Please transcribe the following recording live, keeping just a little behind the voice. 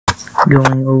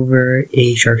going over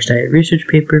a Shark's Diet research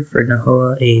paper for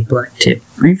Nahoa, a blacktip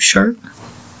reef shark.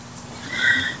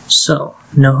 So,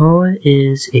 Nahoa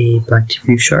is a blacktip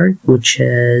reef shark which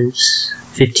is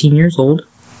 15 years old.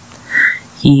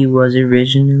 He was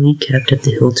originally kept at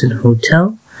the Hilton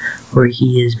Hotel, where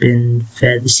he has been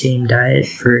fed the same diet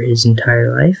for his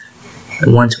entire life.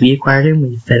 And once we acquired him,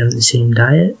 we fed him the same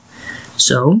diet.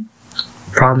 So,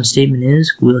 problem statement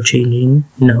is, will changing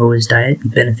Nahoa's diet be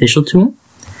beneficial to him?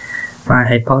 My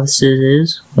hypothesis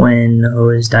is, when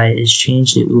Nahoa's diet is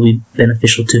changed, it will be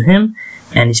beneficial to him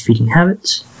and his feeding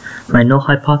habits. My null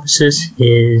hypothesis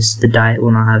is the diet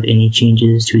will not have any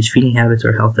changes to his feeding habits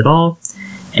or health at all.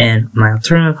 And my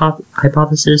alternative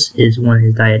hypothesis is when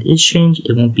his diet is changed,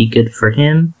 it won't be good for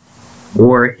him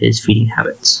or his feeding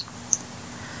habits.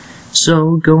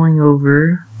 So, going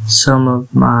over some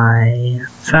of my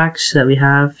facts that we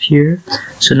have here.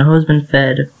 So, Nahoa's been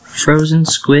fed frozen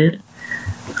squid,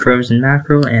 frozen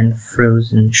mackerel, and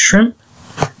frozen shrimp.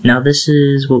 Now, this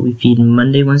is what we feed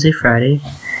Monday, Wednesday, Friday.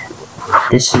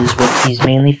 This is what he's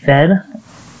mainly fed,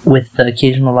 with the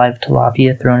occasional live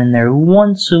tilapia thrown in there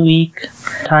once a week,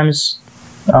 times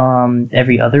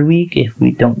every other week if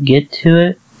we don't get to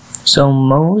it. So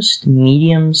most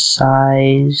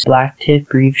medium-sized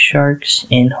blacktip reef sharks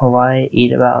in Hawaii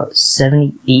eat about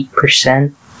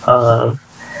 78% of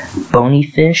bony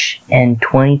fish and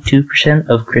 22%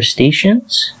 of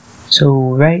crustaceans. So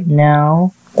right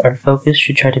now, our focus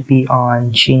should try to be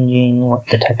on changing what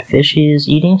the type of fish he is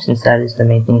eating, since that is the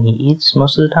main thing he eats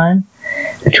most of the time.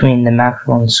 Between the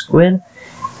mackerel and squid,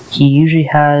 he usually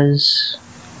has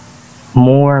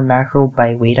more mackerel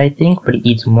by weight, I think, but he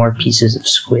eats more pieces of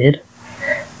squid.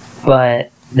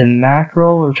 But the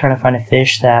mackerel, we're trying to find a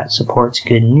fish that supports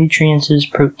good nutrients,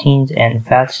 proteins, and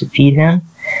fats to feed him.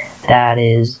 That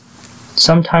is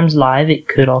sometimes live, it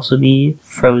could also be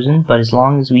frozen, but as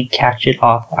long as we catch it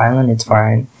off the island, it's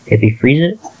fine if we freeze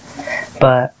it.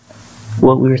 But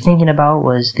what we were thinking about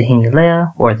was the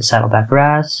Hingilea, or the saddleback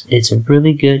wrasse. It's a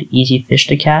really good, easy fish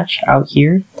to catch out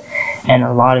here, and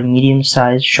a lot of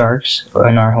medium-sized sharks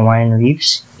in our Hawaiian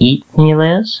reefs eat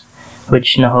Hingileas,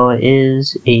 which Nahoa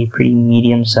is a pretty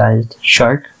medium-sized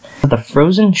shark. The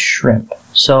frozen shrimp.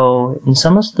 So, in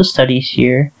some of the studies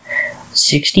here,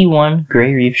 61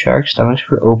 gray reef sharks' stomachs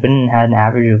were open and had an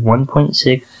average of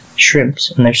 1.6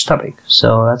 shrimps in their stomach.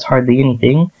 So, that's hardly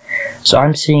anything. So,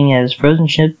 I'm seeing as frozen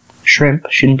shrimp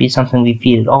shouldn't be something we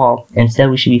feed at all. Instead,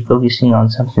 we should be focusing on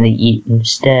something they eat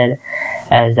instead,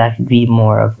 as that could be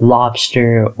more of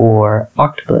lobster or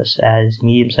octopus, as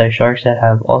medium-sized sharks that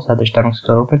have also had their stomachs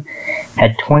cut open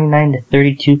had 29 to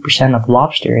 32% of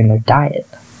lobster in their diet.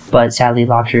 But sadly,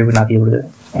 lobster would not be able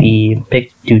to be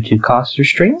picked due to cost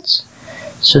restraints.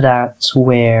 So that's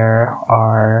where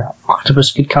our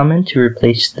octopus could come in to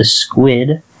replace the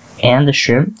squid and the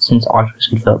shrimp, since octopus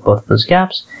could fill up both those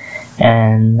gaps.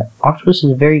 And octopus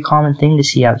is a very common thing to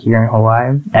see out here in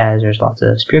Hawaii, as there's lots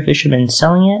of spearfishermen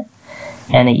selling it,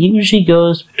 and it usually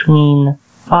goes between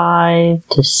 $5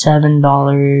 to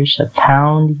 $7 a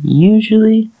pound,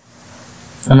 usually,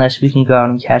 unless we can go out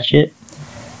and catch it.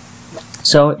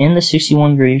 So in the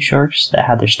 61 reef sharks that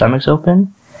had their stomachs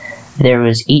open, there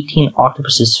was 18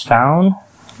 octopuses found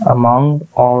among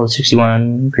all the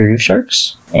 61 gray reef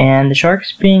sharks, and the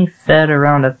sharks being fed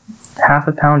around a half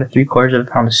a pound to 3/4 of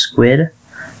a pound of squid.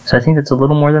 So I think that's a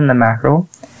little more than the mackerel,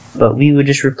 but we would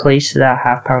just replace that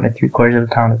half pound to 3/4 of a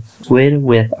pound of squid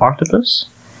with octopus.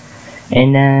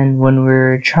 And then when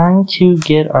we're trying to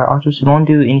get our octopus, we don't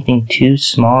do anything too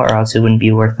small, or else it wouldn't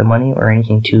be worth the money, or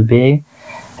anything too big,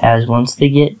 as once they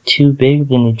get too big,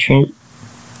 the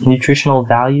nutritional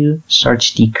value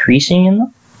starts decreasing in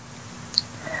them.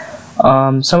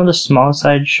 Some of the small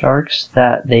sized sharks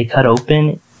that they cut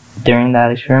open during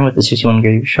that experiment with the 61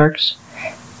 gray reef sharks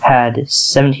had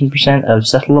 17% of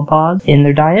cephalopods in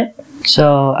their diet.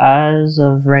 So as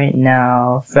of right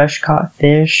now, fresh caught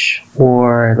fish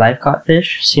or live caught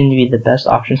fish seem to be the best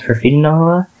options for feeding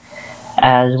Nahoa,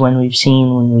 as when we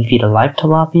feed a live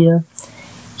tilapia,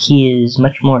 he is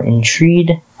much more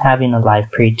intrigued having a live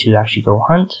prey to actually go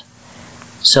hunt.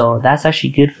 So that's actually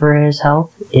good for his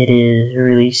health. It is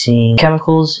releasing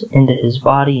chemicals into his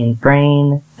body and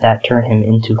brain that turn him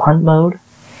into hunt mode,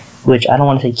 which I don't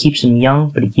want to say keeps him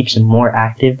young, but it keeps him more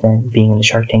active than being in the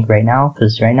shark tank right now,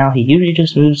 because right now he usually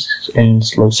just moves in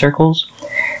slow circles.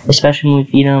 Especially when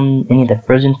we feed him any of the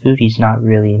frozen food, he's not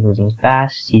really moving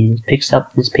fast. He picks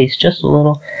up his pace just a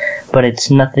little, but it's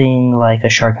nothing like a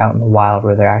shark out in the wild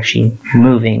where they're actually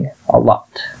moving a lot.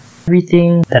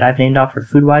 Everything that I've named off for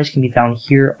food-wise can be found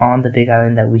here on the Big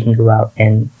Island that we can go out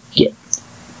and get.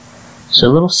 So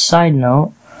a little side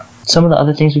note, Some of the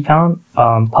other things we found,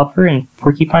 puffer and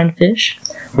porcupine fish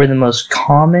were the most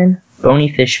common bony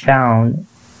fish found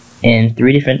in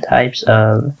 3 different types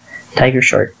of tiger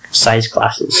shark size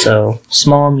classes. So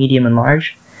small, medium, and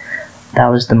large. That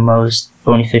was the most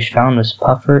bony fish found, was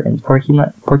puffer and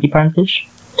porcupine fish.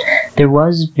 There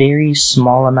was very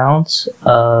small amounts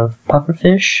of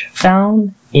pufferfish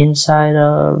found inside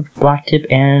of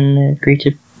blacktip and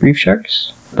great-tip reef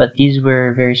sharks, but these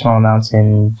were very small amounts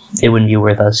and it wouldn't be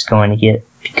worth us going to get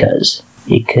because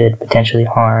it could potentially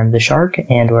harm the shark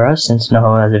and or us, since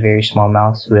NAHOA has a very small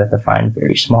mouth, so we have to find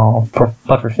very small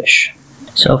pufferfish.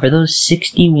 So for those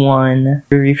 61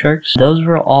 reef sharks, those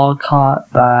were all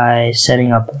caught by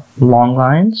setting up long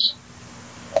lines.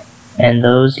 And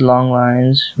those long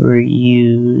lines were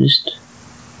used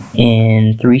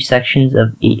in 3 sections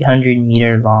of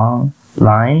 800-meter long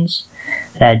lines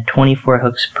that had 24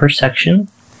 hooks per section.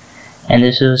 And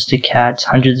this was to catch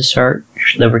hundreds of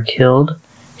sharks that were killed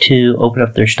to open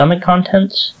up their stomach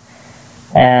contents,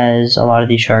 as a lot of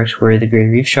these sharks were the gray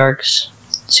reef sharks,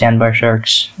 sandbar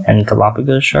sharks, and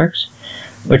Galapagos sharks,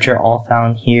 which are all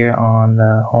found here on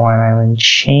the Hawaiian Island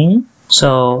chain.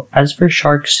 So as for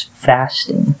sharks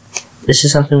fasting, this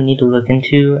is something we need to look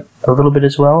into a little bit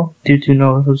as well, due to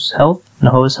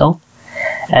NAHOA's health,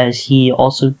 as he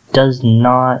also does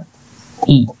not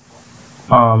eat.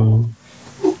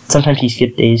 Sometimes he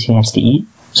skips days he wants to eat,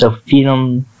 so feed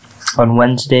him on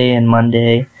Wednesday and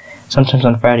Monday. Sometimes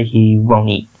on Friday he won't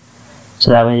eat.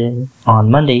 So that way on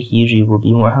Monday he usually will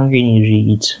be more hungry and usually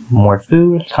eats more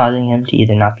food, causing him to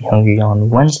either not be hungry on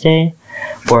Wednesday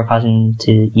or causing him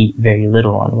to eat very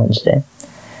little on Wednesday.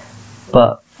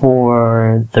 But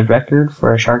for the record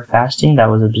for a shark fasting that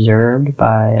was observed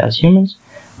by us humans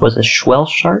was a Schwell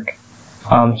shark.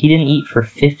 He didn't eat for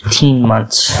 15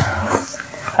 months.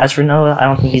 As for NAHOA, I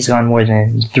don't think he's gone more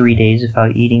than 3 days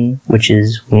without eating, which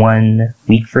is 1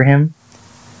 week for him.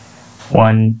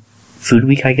 1 food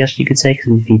week, I guess you could say, because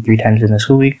we feed 3 times in a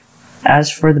school week.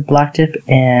 As for the blacktip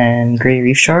and gray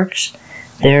reef sharks,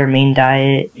 their main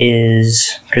diet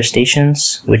is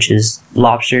crustaceans, which is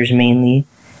lobsters mainly,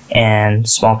 and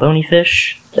small bony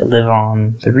fish that live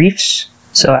on the reefs.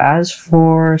 So as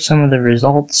for some of the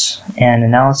results and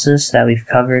analysis that we've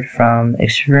covered from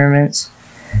experiments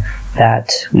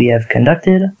that we have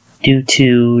conducted, due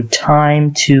to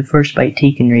time to first bite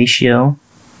taken ratio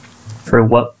for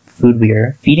what food we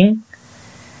are feeding.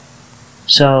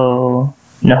 So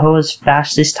NAHOA's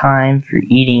fastest time for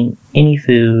eating any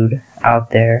food out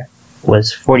there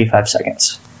was 45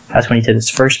 seconds. That's when he took his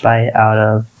first bite out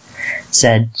of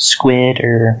said squid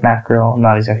or mackerel. I'm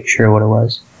not exactly sure what it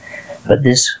was. But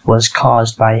this was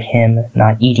caused by him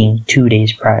not eating 2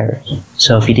 days prior.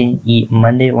 So if he didn't eat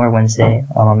Monday or Wednesday,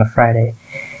 on a Friday,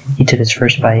 he took his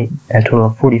first bite and a total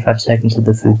of 45 seconds of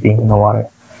the food being in the water.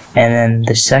 And then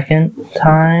the second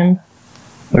time,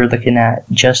 we're looking at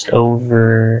just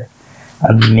over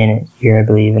a minute here, I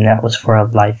believe, and that was for a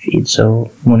live feed.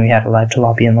 So when we had a live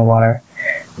tilapia in the water,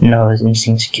 NAHOA's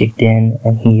instincts kicked in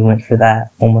and he went for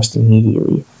that almost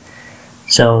immediately.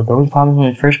 So the only problem when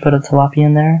we first put a tilapia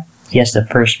in there, he has to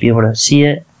first be able to see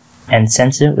it and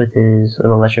sense it with his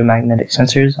little electromagnetic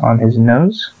sensors on his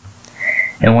nose.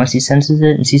 And once he senses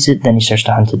it and sees it, then he starts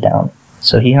to hunt it down.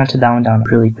 So he hunted that one down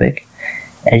really quick.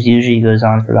 As usually goes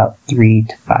on for about 3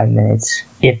 to 5 minutes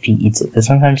if he eats it, because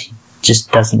sometimes he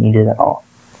just doesn't eat it at all.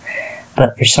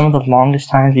 But for some of the longest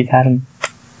times we've had him,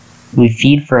 we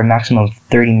feed for a maximum of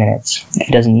 30 minutes. If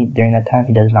he doesn't eat during that time,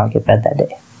 he does not get fed that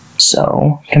day.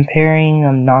 So, comparing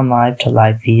non-live to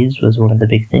live feeds was one of the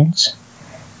big things,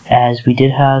 as we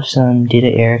did have some data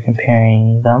error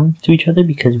comparing them to each other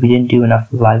because we didn't do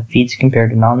enough live feeds compared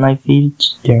to non-live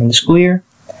feeds during the school year.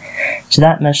 So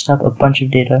that messed up a bunch of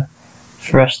data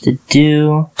for us to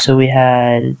do. So we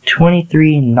had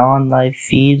 23 non-live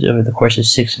feeds over the course of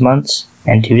 6 months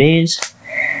and 2 days,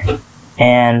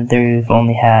 and we've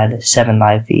only had 7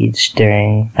 live feeds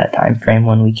during that time frame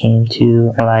when we came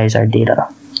to analyze our data.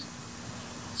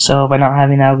 So by not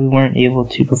having that, we weren't able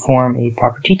to perform a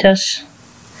proper t-test,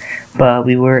 but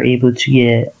we were able to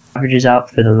get averages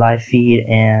out for the live feed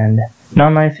and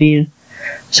non-live feed.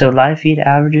 So live feed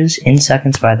averages in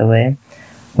seconds, by the way,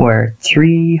 were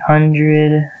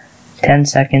 310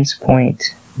 seconds,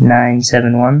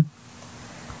 0.971.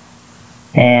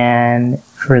 And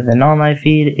for the non-live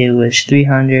feed, it was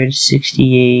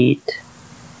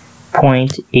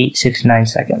 368.869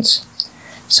 seconds.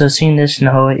 So seeing this,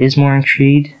 NAHOA is more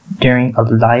intrigued during a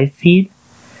live feed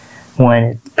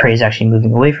when prey is actually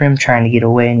moving away from him, trying to get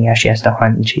away, and he actually has to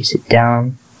hunt and chase it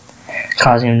down,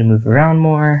 causing him to move around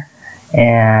more.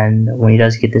 And when he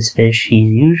does get this fish, he's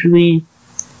usually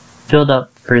filled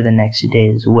up for the next day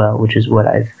as well, which is what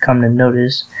I've come to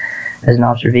notice as an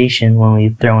observation when we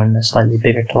throw in a slightly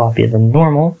bigger tilapia than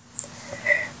normal.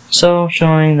 So,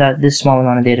 showing that this small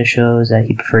amount of data shows that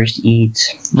he prefers to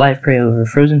eat live prey over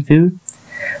frozen food.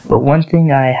 But one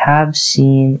thing I have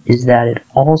seen is that it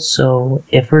also,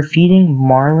 if we're feeding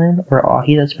marlin or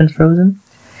ahi that's been frozen,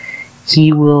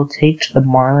 he will take the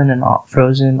marlin and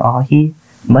frozen ahi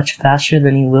much faster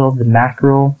than he will the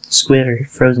mackerel, squid, or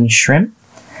frozen shrimp.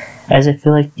 As I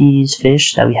feel like these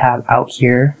fish that we have out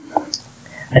here,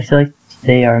 I feel like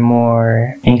they are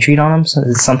more intrigued on them, so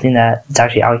it's something that's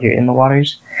actually out here in the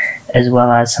waters, as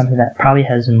well as something that probably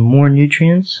has more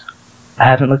nutrients. I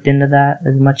haven't looked into that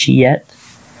as much yet,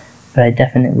 but I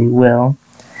definitely will.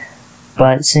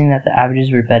 But seeing that the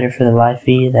averages were better for the live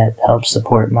feed, that helps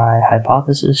support my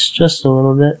hypothesis just a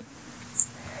little bit.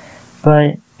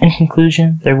 But in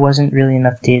conclusion, there wasn't really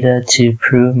enough data to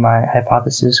prove my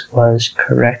hypothesis was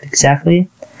correct exactly,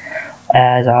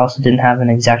 as I also didn't have an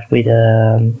exact way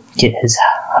to get his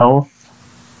health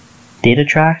data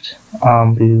tracked.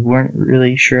 We weren't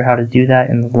really sure how to do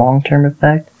that in the long-term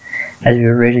effect, as we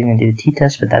were originally going to do a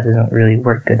t-test, but that doesn't really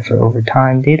work good for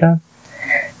over-time data.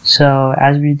 So,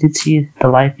 as we did see, the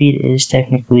live feed is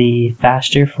technically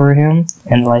faster for him,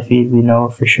 and the live feed we know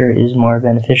for sure is more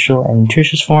beneficial and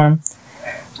nutritious for him,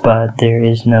 but there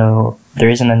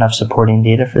isn't enough supporting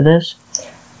data for this.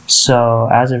 So,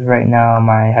 as of right now,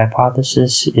 my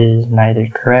hypothesis is neither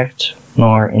correct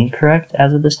nor incorrect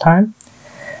as of this time,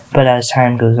 but as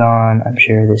time goes on, I'm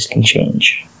sure this can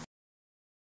change.